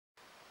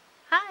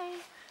Hi!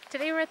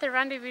 Today we're at the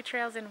Rendezvous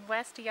trails in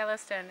West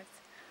Yellowstone.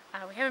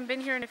 We haven't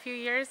been here in a few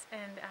years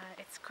and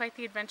it's quite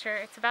the adventure.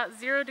 It's about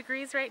 0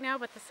 degrees right now,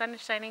 but the sun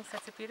is shining, so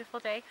it's a beautiful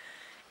day.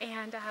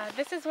 And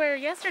this is where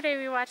yesterday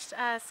we watched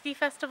a ski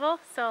festival,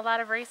 so a lot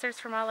of racers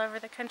from all over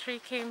the country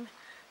came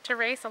to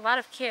race, a lot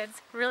of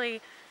kids.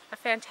 Really a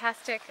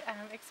fantastic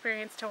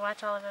experience to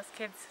watch all of those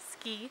kids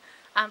ski.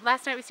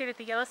 Last night we stayed at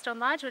the Yellowstone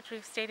Lodge, which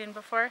we've stayed in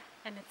before,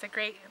 and it's a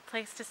great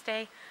place to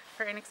stay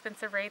for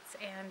inexpensive rates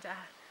and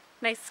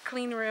nice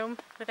clean room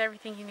with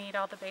everything you need,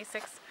 all the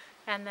basics.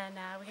 And then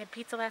we had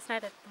pizza last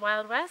night at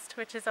Wild West,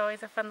 which is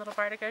always a fun little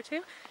bar to go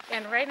to.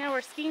 And right now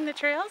we're skiing the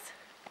trails,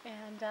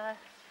 and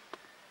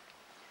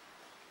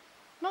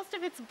most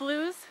of it's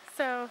blues,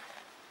 so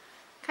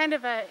kind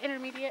of a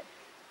intermediate.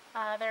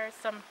 There's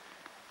some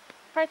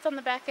parts on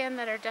the back end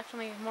that are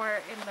definitely more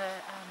in the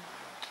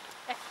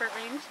expert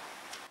range.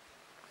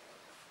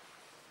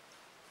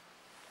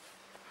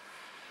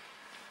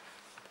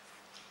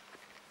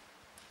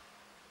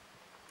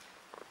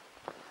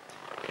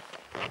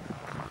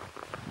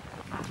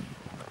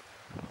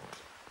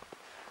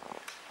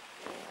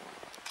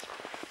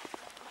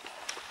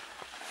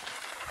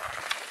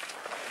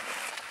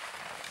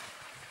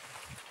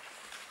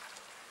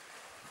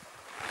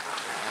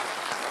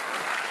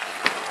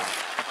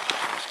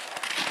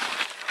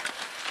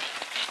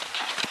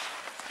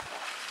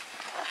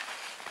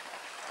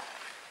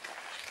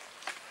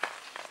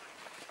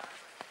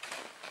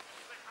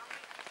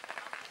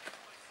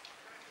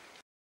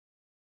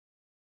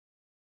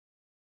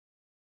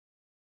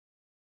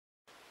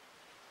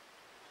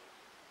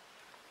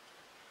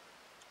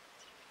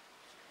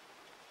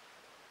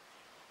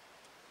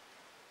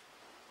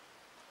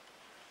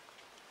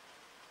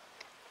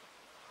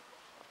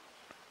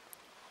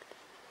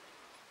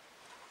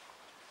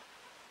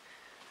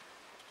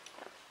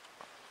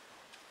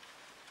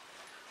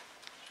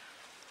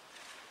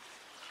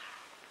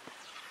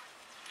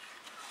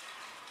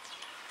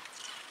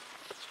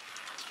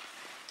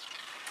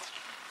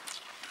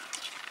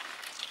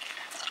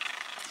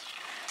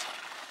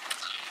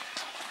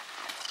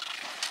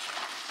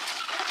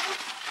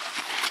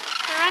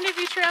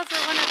 Rendezvous trails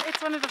are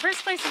it's one of the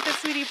first places that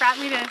Sweetie brought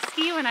me to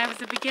ski when I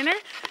was a beginner,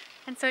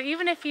 and so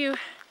even if you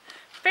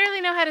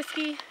barely know how to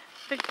ski,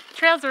 the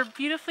trails are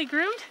beautifully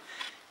groomed,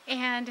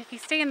 and if you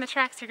stay in the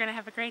tracks you're going to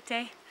have a great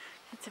day.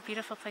 It's a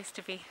beautiful place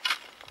to be.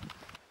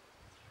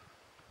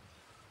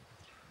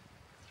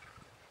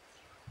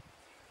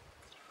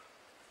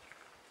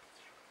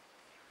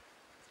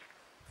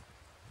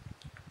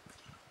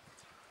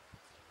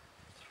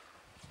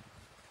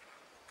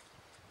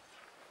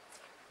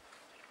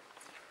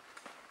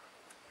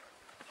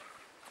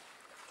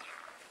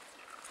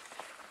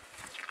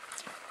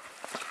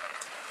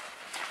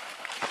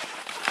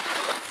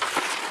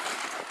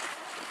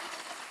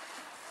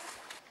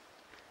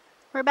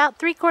 We're about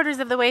 3/4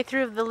 of the way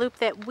through the loop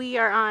that we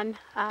are on,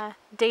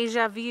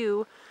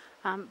 Rendezvous,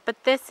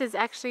 but this is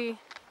actually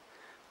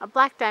a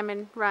black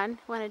diamond run.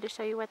 Wanted to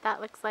show you what that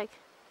looks like.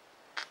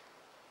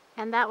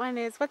 And that one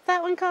is, what's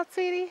that one called,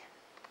 sweetie?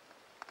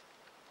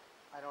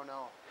 I don't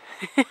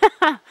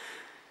know.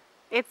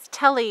 It's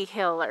Tully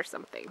Hill or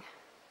something.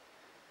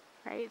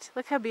 Right?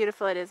 Look how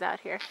beautiful it is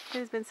out here. It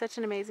has been such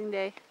an amazing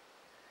day.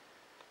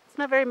 It's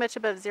not very much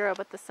above 0,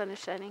 but the sun is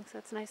shining, so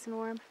it's nice and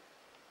warm.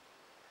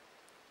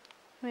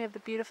 We have the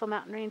beautiful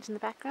mountain range in the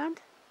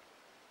background.